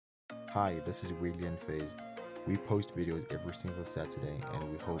Hi, this is Weirdly Unfazed. We post videos every single Saturday and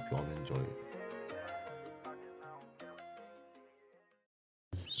we hope y'all enjoy it.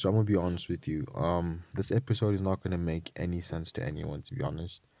 So I'm gonna be honest with you. This episode is not gonna make any sense to anyone, to be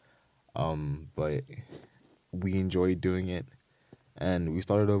honest. But we enjoyed doing it, and we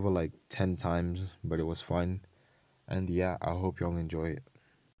started over like 10 times, but it was fun. And yeah, I hope y'all enjoy it.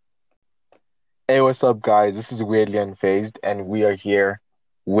 Hey, what's up, guys? This is Weirdly Unfazed, and we are here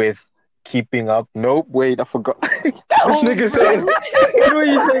with Keeping Up. Nope, wait, I forgot. This nigga says, what are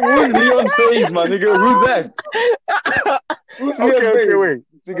you saying? Who's Leon FaZe, my nigga? Who's that? Who's Leon FaZe? Wait.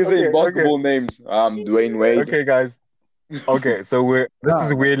 This nigga saying basketball names. Dwayne Wade. Okay, guys. Okay, so this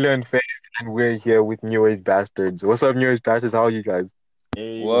is Weirdly Unfazed, and we're here with New Age Bastards. What's up, New Age Bastards? How are you guys?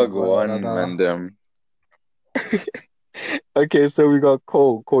 Hey, Wagwan, and Okay, so we got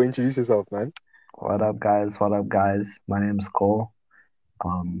Cole. Cole, introduce yourself, man. What up, guys? What up, guys? My name's Cole.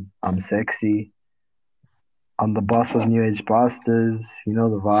 I'm sexy. I'm the boss of New Age Bastards. You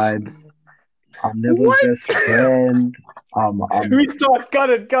know the vibes. I'm Neville's best friend. I'm Restart. Cut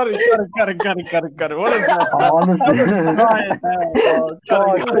it. What is that? Honestly,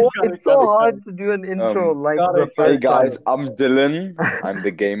 it's so hard to do an intro like the hey first guys, time. I'm Dylan. I'm the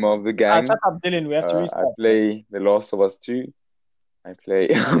gamer of the gang. Shut up, Dylan. We have to I restart. play The Last of Us 2.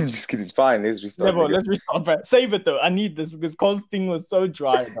 I'm just kidding. Fine, let's restart. Never. Let's restart. But save it though. I need this because Cole's thing was so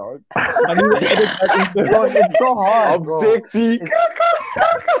dry, dog. I need to edit that into. Dog, it's so hard, I'm bro. sexy.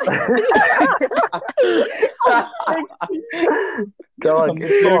 Dog,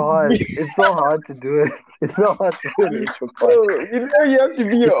 it's so hard. It's so hard to do it. It's so hard to do an intro. Bro, you know you have to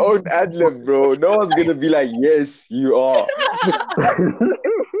be your own ad-lib, bro. No one's gonna be like, yes, you are.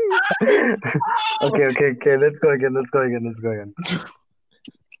 Okay. Let's go again.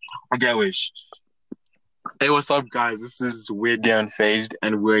 Okay, wait. Hey, what's up, guys? This is Weirdly Unfazed,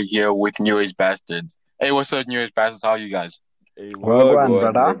 and we're here with New Age Bastards. Hey, what's up, New Age Bastards? How are you guys? Hey, Wagwan,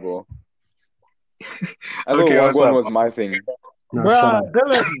 brother. bro. I thought Okay, what's Wagwan up? was my thing. No, shut up. Bruh,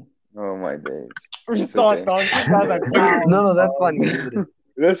 Dylan. Oh my days. Restart, okay. dog. You guys are clowns, No, that's dog. funny.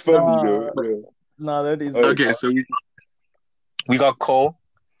 That's funny Nah. though. Yeah. No, that is. Okay, so we got Cole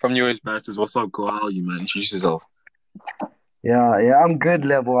from New Age Bastards. What's up, Cole? How are you, man? Introduce yourself. Yeah, I'm good,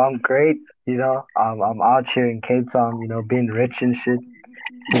 level. I'm great. You know, I'm out here in Cape Town. You know, being rich and shit.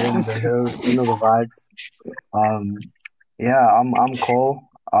 Sitting in the hills. You know the vibes. Yeah, I'm Cole.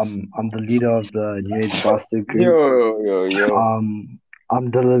 I'm the leader of the New Age Bastard group. Yo. I'm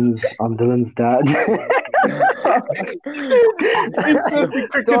Dylan's dad.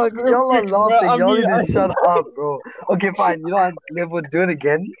 Dog, y'all are laughing. Y'all need to shut up, bro. Okay, fine. You know what? We'll do it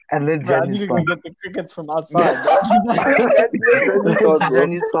again and let Bruh, I Jenny need to go start. get the crickets from outside.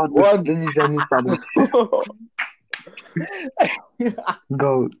 Jenny start. What? This is Jenny started.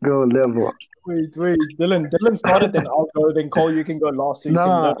 Go, level. Wait, Dylan started, then I'll go. Then Cole, you can go last. So you No.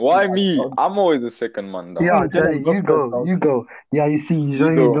 can learn. Why me? I'm always the second man down. Yeah, Dylan, Jenny, go you first, go. dog. You go. Yeah, you see, You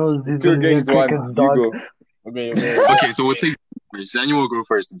Johnny go. knows he's Two gonna get against one. crickets, You dog. go. Okay. Okay, so we'll take first. Daniel will go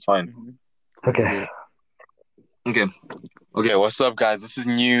first. It's fine. Okay. Okay. What's up, guys? This is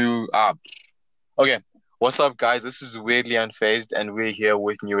new. Okay. What's up, guys? This is Weirdly Unfazed, and we're here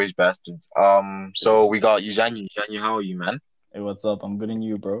with New Age Bastards. So we got Eugenie. Eugenie, how are you, man? Hey, what's up? I'm good and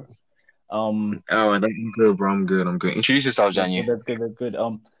you, bro. Oh, I'm good, bro. I'm good. Introduce yourself, Janye. That's good.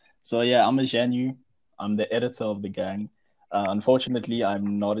 So yeah, I'm a Janu. I'm the editor of the gang. Unfortunately,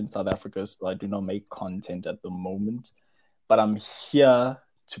 I'm not in South Africa, so I do not make content at the moment. But I'm here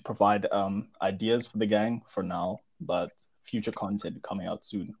to provide ideas for the gang for now, but future content coming out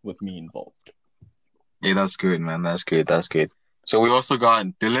soon with me involved. Yeah, that's good, man. That's good. So we also got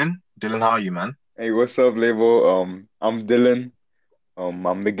Dylan. Dylan, how are you, man? Hey, what's up, label? I'm Dylan.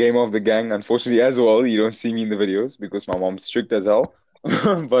 I'm the gamer of the gang. Unfortunately, as well, you don't see me in the videos because my mom's strict as hell.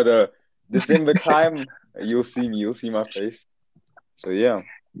 But December time, you'll see me. You'll see my face. So yeah.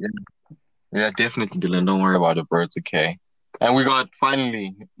 Yeah, definitely, Dylan. Don't worry about it, bro. It's okay. And we got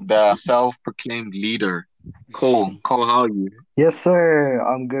finally the self-proclaimed leader, Cole. Cole, how are you? Yes, sir.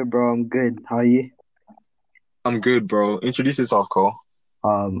 I'm good, bro. I'm good. How are you? I'm good, bro. Introduce yourself, Cole.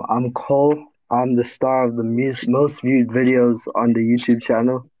 I'm Cole. I'm the star of the most viewed videos on the YouTube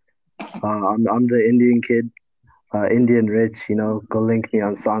channel. I'm the Indian kid, Indian rich. You know, go link me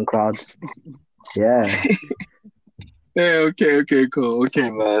on SoundCloud. Yeah. Yeah, okay, cool.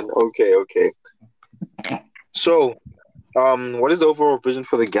 Okay, man. Okay. So, what is the overall vision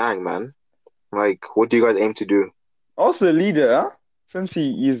for the gang, man? Like, what do you guys aim to do? Also the leader, huh? Since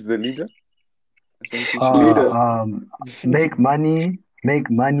he is the leader. I think he should Make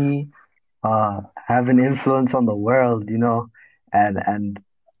money, have an influence on the world, you know, and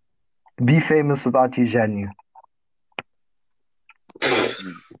Be famous without you, Janu.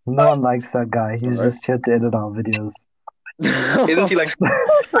 No one likes that guy. He's Alright. just here to edit our videos. Isn't he like?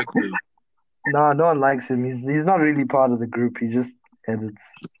 No one likes him. He's not really part of the group. He just edits.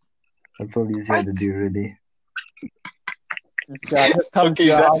 That's all he's here to do, really. Yeah, just come to Okay,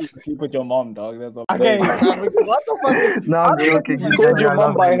 your Janu. house to sleep with your mom, dog. That's all. Okay, what the fuck? No, I'm joking. You called your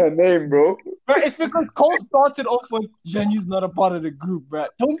mom by her name, bro. Bro, it's because Cole started off with Janu's not a part of the group, bro.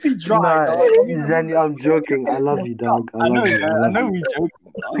 Don't be dry, Nah, dog. Janu, I'm joking. I love you, dog. I know, love you. man. I know we're joking,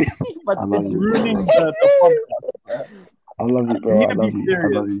 dog. But I love it's you. ruining the podcast. I love you, You bro. need I to be love you. I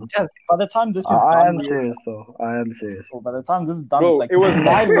serious. love you. Yes, by the time this is I done, am serious, though. I am serious. by the time this is done, it's Bro, like it was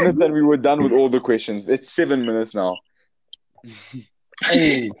 9 minutes and we were done with all the questions. It's 7 minutes now.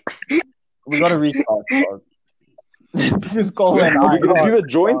 hey, we gotta restart, dog. Because Cole and Are I, we gonna do the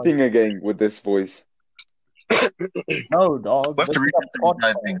join thing again with this voice? no, dog. What's This the is a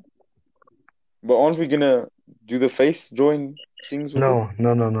podcast. thing? But aren't we gonna do the face join things with it?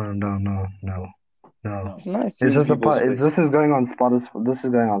 No. It's nice It's seeing just a people's part. faces. This is going on Spotify. This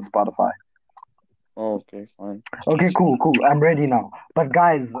is going on Spotify. Oh, okay, fine. Okay, cool. I'm ready now. But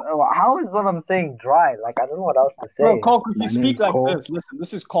guys, how is what I'm saying dry? Like I don't know what else to say. Bro, Cole, could My you speak name's like Cole. this? Listen,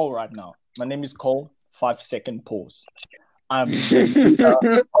 this is Cole right now. My name is Cole. 5-second pause. I'm the leader of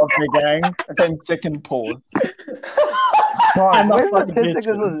the gang. 10-second pause. Dog, I'm not where's the fucking 10 bitching.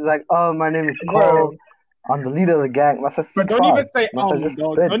 seconds? It's like, oh, my name is Bro. Cole. I'm the leader of the gang. Must I speak But don't even fast? say Must I just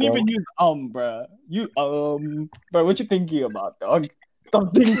dog. spit, Don't bro? even use bro. You bro, what you thinking about, dog?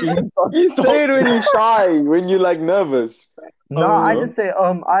 Stop thinking. You say it when you're shy, when you're like nervous. No, I no. just say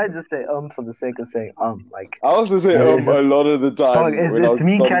for the sake of saying like I also say Yeah, a it's just- lot of the time dog, it's, when I was it's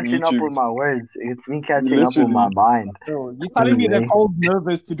me starting catching up YouTube. with my words. It's me catching up with my Literally. mind. Bro, you telling me that Anyway. Cole's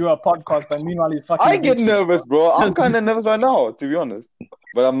nervous to do a podcast, but meanwhile he's fucking. I get nervous, bro. I'm kind of nervous right now, to be honest.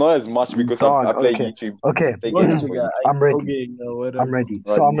 But I'm not as much because Dog, I play okay. YouTube. Okay, Play What games is for it, you. I'm ready. Okay, I'm ready.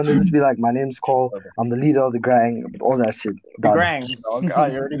 Right, So I'm me gonna just be like, my name's Cole. Okay. I'm the leader of the gang. All that shit. The Done. Grang, dog. Oh,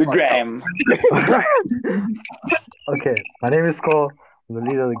 you already The fucked up. gram. Okay, my name is Cole. I'm the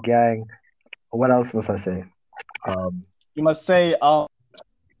leader of the gang. What else must I say? You must say, yeah.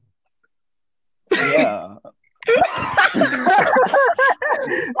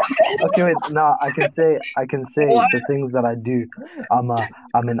 Okay, wait. No, I can say the things that I do. I'm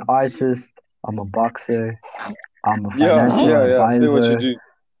an artist. I'm a boxer. I'm a Yeah, financial yeah. advisor. Say what you do.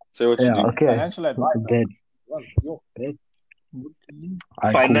 Say what you Yeah, do. okay. Financial advisor. Dead. Well, yo, Dead. what-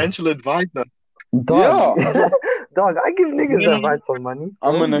 Alright, Financial advisor. cool. Dog. Dog, I give niggas No. advice on money.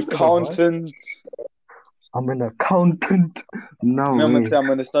 I'm Bro, an you give advice. accountant. I'm an accountant. No I'm way. gonna say I'm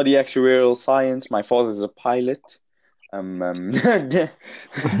gonna study actuarial science. My father's a pilot. In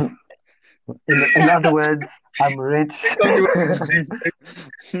other words, I'm rich.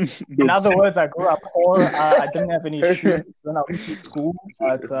 In other words, I grew up poor. I didn't have any shoes when I went to school,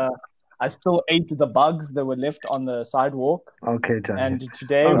 but I still ate the bugs that were left on the sidewalk. Okay, Johnny. And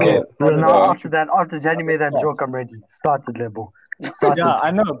today, Okay. we're So starting now to- after Johnny made that joke, I'm ready. Started level. Started. yeah,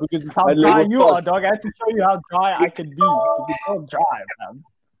 I know, because how I dry level you start. are, dog. I had to show you how dry I could be. Because he's so dry, man.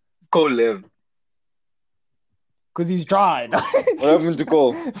 Go live. Because he's dry. What happened to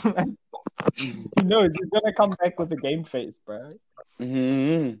Cole? He knows he's gonna come back with a game face, bro.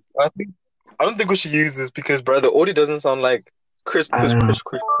 Mm-hmm. I don't think we should use this because, bro, the audio doesn't sound like crisp. I don't know.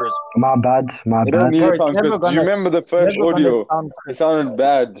 My bad. It don't need Bro, to it's sound never crisp. Do gonna- you remember the first Never gonna audio? sound It crisp. sounded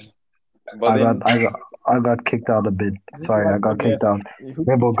bad. But then I got kicked out a bit. Sorry, I got kicked out. Who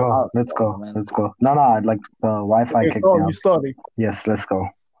Rebel, kicked you go. out? Let's go. Oh, man. Let's go. No, like the Wi-Fi Okay, kicked go, me you out. started. Yes, let's go.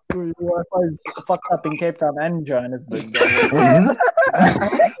 Your Wi-Fi is fucked up in Cape Town and Johannesburg.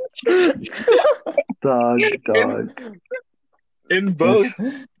 Dog. In both.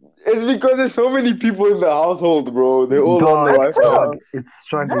 it's because there's so many people in the household, bro. They're all on the Dog, Wi-Fi. dog, it's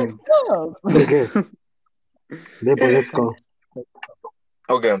struggling. Okay. Rebel, let's go.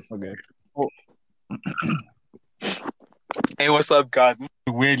 Okay. Okay. Hey, what's up, guys? This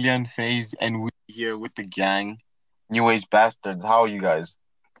is William FaZe, and we're here with the gang. New Age Bastards. How are you guys?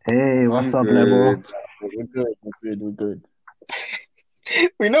 Hey, what's I'm up, Rebel? good. We're good.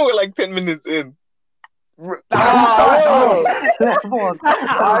 We know we're like 10 minutes in. Ah, Rebel,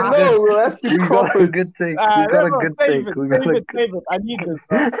 I know. We'll have to we got crop a it. good take. We got a good save take. it, We got save a it, save it. I need this,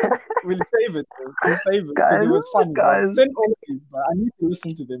 bro. We'll save it, bro. We'll save it. Because it was fun, bro. Guys. Send all of these, bro. I need to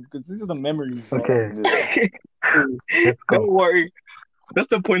listen to them because this is the memories, bro. Okay, let's Don't go. worry. That's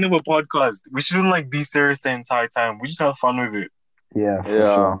the point of a podcast. We shouldn't like be serious the entire time. We just have fun with it. Yeah, for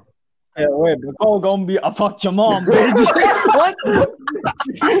Yeah. sure. Yeah, wait, but Cole gonna be, I fucked your mom, bitch. What?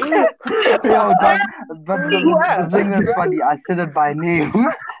 Yo, dog, but the thing that's funny, I said it by name.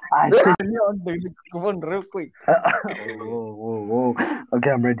 I said, Leon, come on, real quick. whoa. Okay,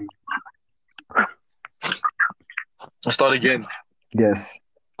 I'm ready. I'll start again. Yes,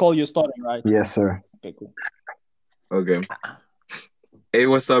 Call, you're starting, right? yes, sir. Okay, cool. Okay. Hey,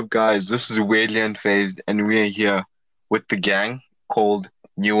 what's up, guys? This is Weirdly Unfazed, and we are here with the gang called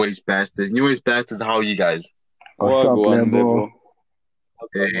New Age Bastards. New Age Bastards, how are you guys? What's up, Wagwan, Lebo?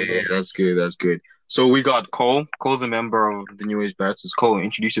 Hey, that's good, that's good. So we got Cole. Cole's a member of the New Age Bastards. Cole,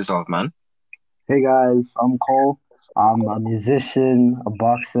 introduce yourself, man. Hey guys, I'm Cole. I'm a musician, a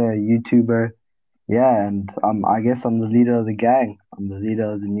boxer, a YouTuber. Yeah, and I guess I'm the leader of the gang. I'm the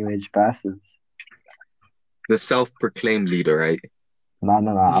leader of the New Age Bastards. The self-proclaimed leader, right? No,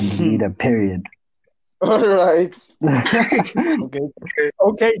 I'm the leader, period. All right.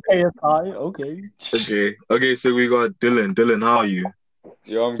 Okay, KSI, okay. Okay, so we got Dylan. Dylan, how are you?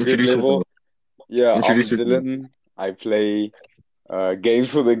 Yo, I'm good, Introduce Level. yourself. Yeah, I'm Introduce yourself. Dylan. I play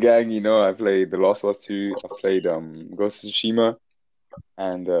games for the gang, I played The Last of Us 2, I played Ghost of Tsushima,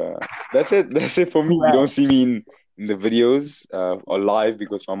 and that's it. That's it for me. You don't see me in the videos or live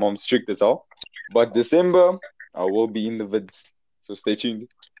because my mom's strict as all. But December, I will be in the vids, so stay tuned.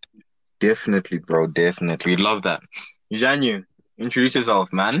 Definitely, bro, definitely. Love that. Janyu, introduce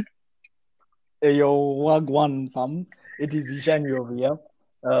yourself, man. Hey, yo, Wagwan, fam. It is Ishani over here,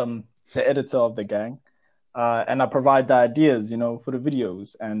 the editor of the gang. And I provide the ideas, for the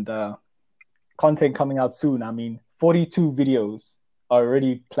videos and content coming out soon. I mean, 42 videos are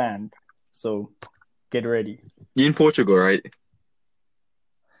already planned. So get ready. You're in Portugal, right?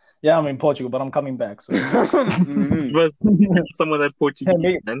 Yeah, I'm in Portugal, but I'm coming back. So Mhm. But some of that Portuguese,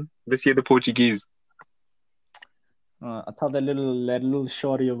 Hey, man. Let's hear the Portuguese. I tell that little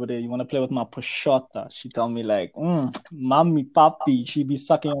shorty over there, you want to play with my pochota? She tell me like, mommy, papi, she be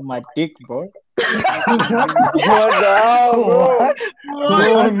sucking on my dick, bro. What the hell, bro?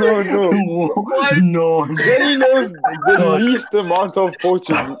 No. No. Then he knows the least amount of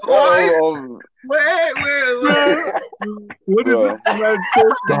Portuguese. Wait. What is Bro. this man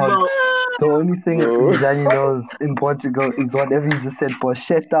talking Dog. about? The only thing Bro. Danny knows in Portugal is whatever you just said,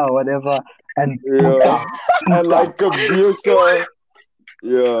 porchetta or whatever, and Yeah. puta. And like cabeça.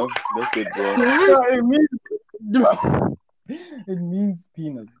 Yeah, that's it, bro. It means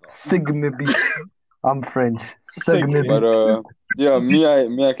penis, bro. Sigma B. I'm French. Sigma B. But yeah,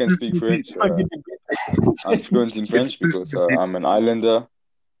 I can speak French. I'm fluent in French because I'm an islander.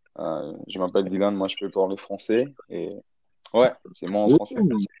 Je m'appelle Dylan, moi je peux parler français et ouais, c'est moi en français.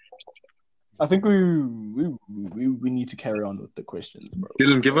 I think we need to carry on with the questions, bro.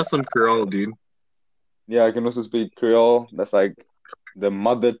 Dylan, give us some Creole, dude. Yeah, I can also speak Creole. That's like the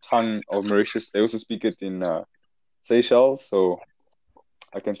mother tongue of Mauritius. They also speak it in Seychelles, so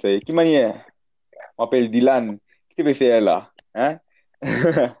I can say Kimanie, m'appelle Dylan. Qu'est-ce que tu fais là? Hein?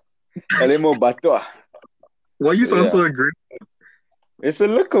 Allez mon bateau. Why you sound Yeah. so aggressive? It's a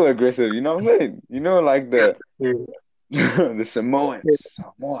little aggressive, you know what I'm saying? Like the the Samoans.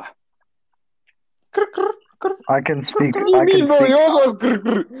 Samoa. I can speak. What do you mean, bro? Yours was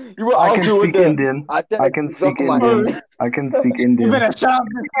grr. You were I out can here with speak the. Indian. I can speak Indian. I can speak You Indian. better shut up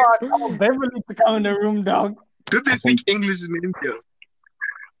before I tell Beverly to come in the room, dog. Do they speak English in India?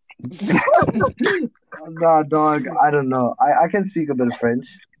 Nah, dog. I don't know. I can speak a bit of French.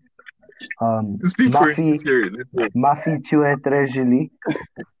 Speak French. Mafi, Let's hear it. Let's hear it. Mafi, tu es très jolie.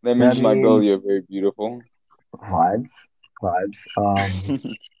 That means, That my girl, means- you're very beautiful. Vibes.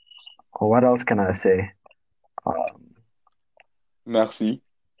 What else can I say? Merci.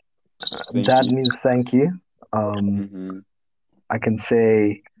 Thank That you. means thank you. Mhm. I can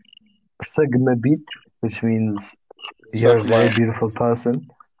say Sigma beat, which means you're a Suck very my- beautiful person.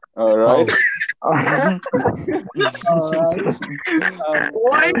 All right.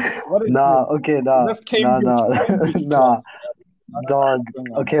 What is Nah, okay, nah, Let's Cambridge- Cambridge nah, class. dog. Hang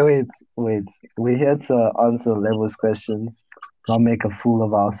on. Okay, wait. We're here to answer Level's questions, not make a fool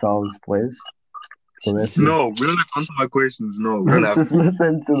of ourselves, boys. So let's just, No, we don't have to answer my questions. No, we don't let's have just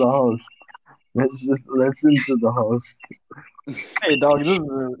listen to the host. Let's just listen to the host. Hey, dog, this is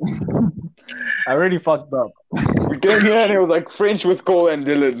I already fucked up. We came here and it was like French with Cole and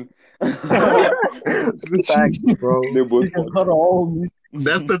Dylan. Facts, bro. They both You can cut a whole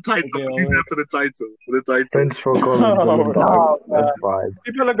That's the title. Okay, Use that for the title. For the title. French for calling Dylan, dog. That's vibes.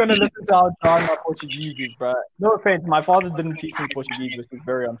 People are gonna listen to how John my Portuguese is, bro. No offense, my father didn't teach me Portuguese, which is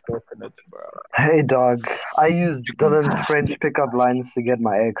very unfortunate, bro. Hey, dog. I used Dylan's French pickup lines to get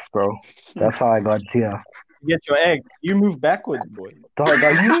my ex, bro. That's how I got here. to get your ex. You move backwards, boy. Dog,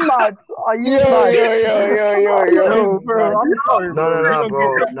 are you nuts? Are you Yo, nuts? Yo, bro, I'm sorry, No, bro. no, You no, don't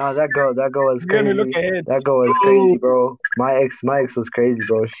bro. get that. No, that girl was You're gonna look crazy. ahead. That girl was crazy, bro. My ex was crazy,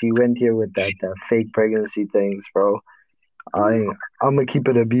 bro. She went here with that fake pregnancy things, bro. I'm gonna keep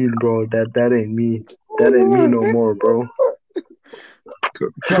it a bean, bro. That ain't me. That ain't me no more, bro.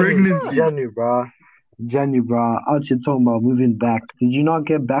 Pregnancy. Jenny, bro. Out here talking about moving back. Did you not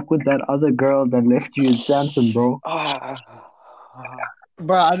get back with that other girl that left you in Santon, bro?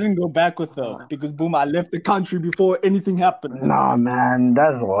 Bro, I didn't go back with her because boom, I left the country before anything happened. Nah, man,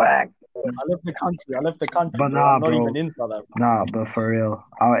 that's whack. I left the country. But bro. nah, I'm not bro. even in South Africa. Nah, but for real,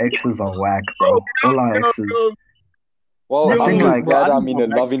 our exes are whack, bro. All our exes. Well, I I'm think, just like- glad I I'm didn't in go a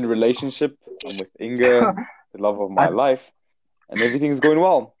back. loving relationship. I'm with Inga, the love of my life, and everything's going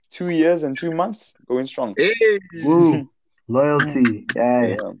well. 2 years and 2 months, going strong. Hey. Woo, loyalty, yeah.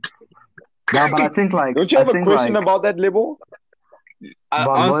 Yeah. Nah, but I think like Don't you have a question about that, Lebo? I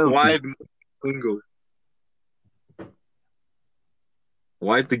About asked loyalty. why the single.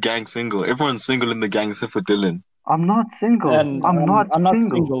 Why is the gang single? Everyone's single in the gang except for Dylan. I'm not single. And I'm not I'm not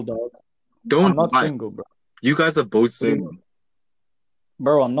single. single, dog. Don't I'm not lie. single, bro. You guys are both What do you single.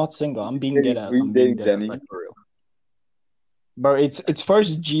 Bro, I'm not single. I'm being dead ass. Who you I'm being dating, dead ass, Jenny? like for real. Bro, it's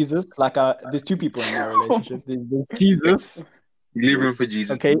first Jesus. Like there's two people in my relationship. There's Jesus. Leave room for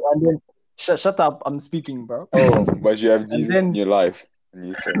Jesus. Okay, and then shut up. I'm speaking, bro. Oh, but you have Jesus then- in your life, and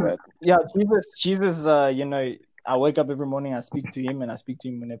you say that. Yeah, Jesus. You know, I wake up every morning. I speak to him, and I speak to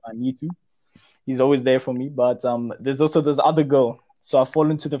him whenever I need to. He's always there for me. But there's also this other girl. So I fall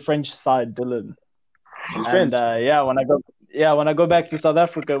into the French side, Dylan. She's And French. when I go back to South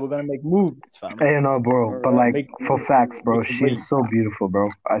Africa, we're gonna make moves, fam. Hey, no, bro. But like for facts, bro, she's so beautiful, bro.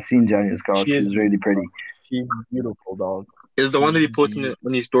 I seen Jenny's girl. She is She's really pretty. She's beautiful, dog. Is the one that he posts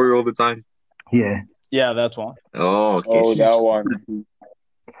on his story all the time? Yeah. Yeah, that one. Oh, okay. Oh, that one.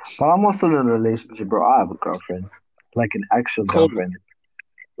 But I'm also in a relationship, bro. I have a girlfriend, like an actual Cool. girlfriend.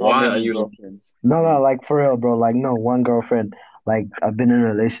 Why How are many you? girlfriends? No, like for real, bro. Like no, one girlfriend. Like I've been in a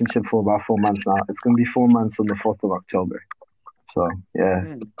relationship for about 4 months now. It's gonna be 4 months on the 4th of October. So yeah,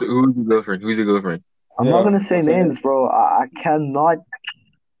 Who's your girlfriend? Who's your girlfriend? I'm Yeah, not gonna say what's her names, bro. I cannot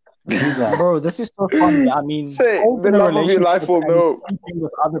do that. Bro, this is so funny. I mean, Say, Cole's the in a love of your life will relationship and know. sleeping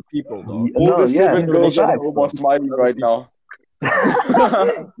with other people, dog. All No, the yeah, 7 girls facts, are bro. almost smiling right now. No,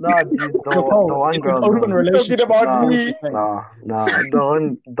 dude, the one It's girl an open knows. relationship. Talking about No. me.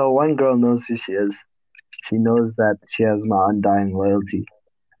 No. The one girl knows who she is. She knows that she has my undying loyalty,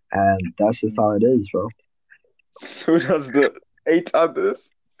 and that's just how it is, bro. So does the 8 others.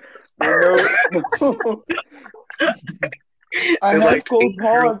 They know. I They're have like, cold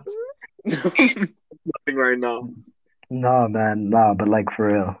heart. Nothing right now. No, man, nah, but like for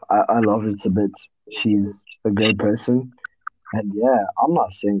real, I love her to bits. She's a great person, and yeah, I'm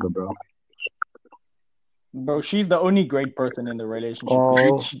not single, bro. Bro, she's the only great person in the relationship.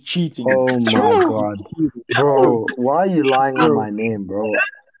 Oh. You're cheating. Oh my god, bro, why are you lying on my name, bro?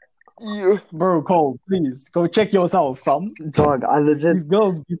 You. Bro, Cole, please go check yourself, fam. Dog, I legit. These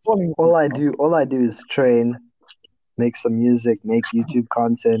girls be falling. All I do is train, make some music, make YouTube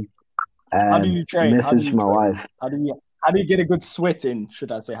content, How do and you train? How do message you my train? wife. How do you get a good sweat in?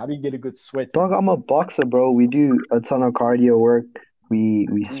 Should I say? How do you get a good sweat in? Dog, I'm a boxer, bro. We do a ton of cardio work. We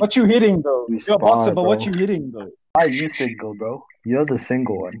What you hitting though? We You're a boxer, spar, but what bro. you hitting though? Why are you single, bro? You're the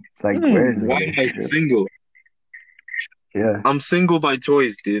single one. Like, we're in a Why am I relationship. single? Yeah. I'm single by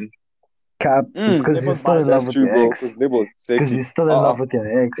choice, dude. Cap, it's because you're Label's still in biased. love That's with true, your bro. ex. Because Label's Because sexy. you're still in love with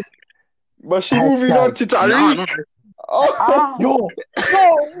your ex. But she moving on to Nah, Tariq. not Oh, Yo,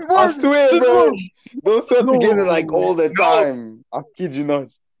 I swear, bro. Those two are No. together like all the No. time. I kid you not.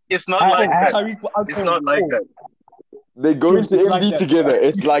 It's not like that. Tariq, It's not like that. They go into It's like MD that. together.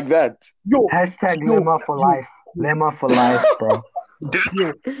 It's like that. Yo, Hashtag Yo. Lema for life. Lema for life, bro.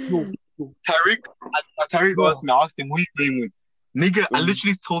 yo. Tariq asked me, I asked him, who you playing with? Nigga, I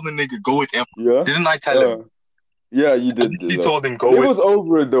literally told the nigga, go with him. Yeah. Didn't I tell him? Yeah, you I did. literally that. told him, go It with was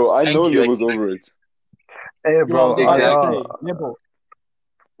over it though. I Thank know you. it was over it. Hey, Yo, I bro. was about to Exactly. say, Lebo.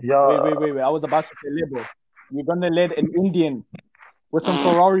 Yo, Wait. I was about to say, Lebo. You're gonna let an Indian with some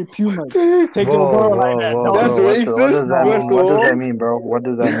Ferrari Pumas take Whoa, your girl whoa, like that, whoa, dog. That's bro. What racist, does that first mean? of What does all. that mean, bro? What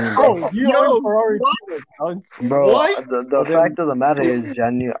does that mean, bro? Bro, you Yo, own Ferrari Pumas, dog. Bro, What? the fact of the matter is,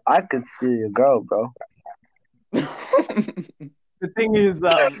 Janu, I could steal your girl, bro. The thing is,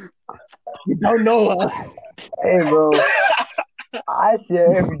 you don't know her. Hey, bro. I see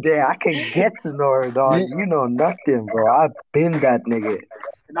her every day. I can get to know her, dog. You know nothing, bro. I've been that nigga.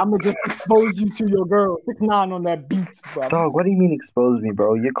 and I'm gonna just expose you to your girl. 6ix9ine on that beat, bro. Dog, what do you mean expose me,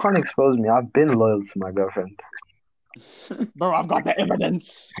 bro? You can't expose me. I've been loyal to my girlfriend. Bro, I've got the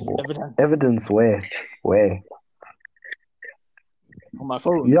evidence. Evidence where? Where? On my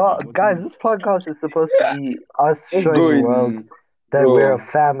phone. Yeah, What do guys, you- this podcast is supposed to be us Let's showing go the in, world that bro. we're a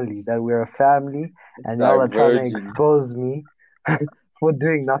family, It's and y'all are trying to diverging. expose me for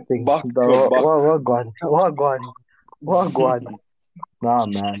doing nothing. Buck The- to buck. Wagwan. Nah,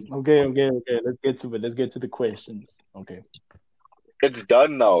 man. Okay. Let's get to it. Let's get to the questions. Okay. It's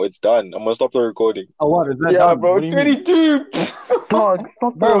done now. It's done. I'm gonna stop the recording. Oh, what is that? Yeah, done? bro, What do you mean? 22. Dog,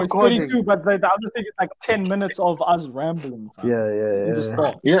 stop the Bro, it's recording. 22, but the other thing is like 10 minutes of us rambling. Fam. You just Yeah.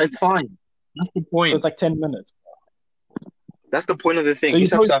 stop. Yeah, it's fine. That's the So point. it's like 10 minutes. That's the point of the thing. So You you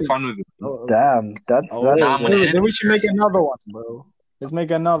just have to have posted- fun with it. Oh, Damn, oh, that wait, Nah, is man. then we should make another one, bro. Let's make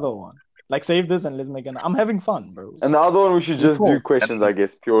another one. Like, save this and let's make another. I'm having fun, bro. And the other one, we should just do talk. questions, I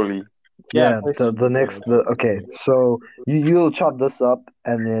guess, purely. the next okay. So you'll chop this up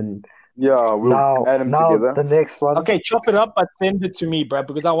and then Yeah, we'll add them now together. the next one. Okay, chop it up, but send it to me, bro,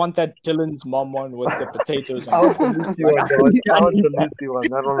 because I want that Dylan's mom one with the potatoes. I want the Lucy one. I want the Lucy one.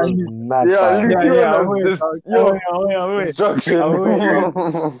 That one was mad. Yeah, fire. Lucy Yeah, one wait, of this, wait. instruction.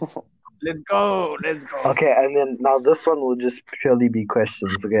 Let's go. Okay, and then now this one will just purely be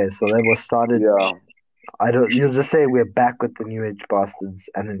questions. Okay, so that was started. Yeah. You'll just say we're back with the New Age Bastards,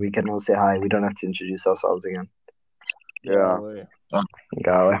 and then we can all say hi. We don't have to introduce ourselves again. Yeah.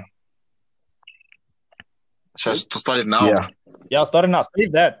 Go. Just to start it now. Yeah, starting now.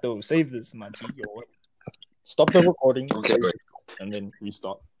 Save that, though. Save this, my G. Stop the recording. Okay, good. And then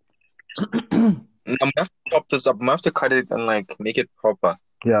restart. I'm gonna have to chop this up. I'm gonna have to cut it and like make it proper.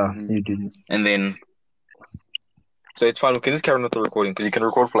 Yeah, you did. And then so it's fine. We can just carry on with the recording because you can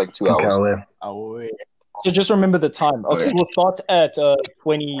record for like 2 hours. Okay, So just remember the time. Okay, Okay. we'll start at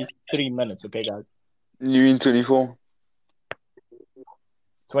 23 minutes. Okay, guys. You in 24?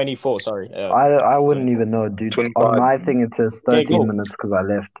 24, sorry. I wouldn't even know, dude. 25. On my thing, it says Okay, 13 go. minutes because I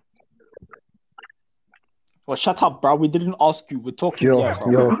left. Well, shut up, bro. We didn't ask you. We're talking here,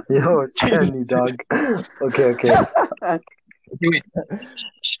 bro. Yo, Kenny, dog. Okay. Wait.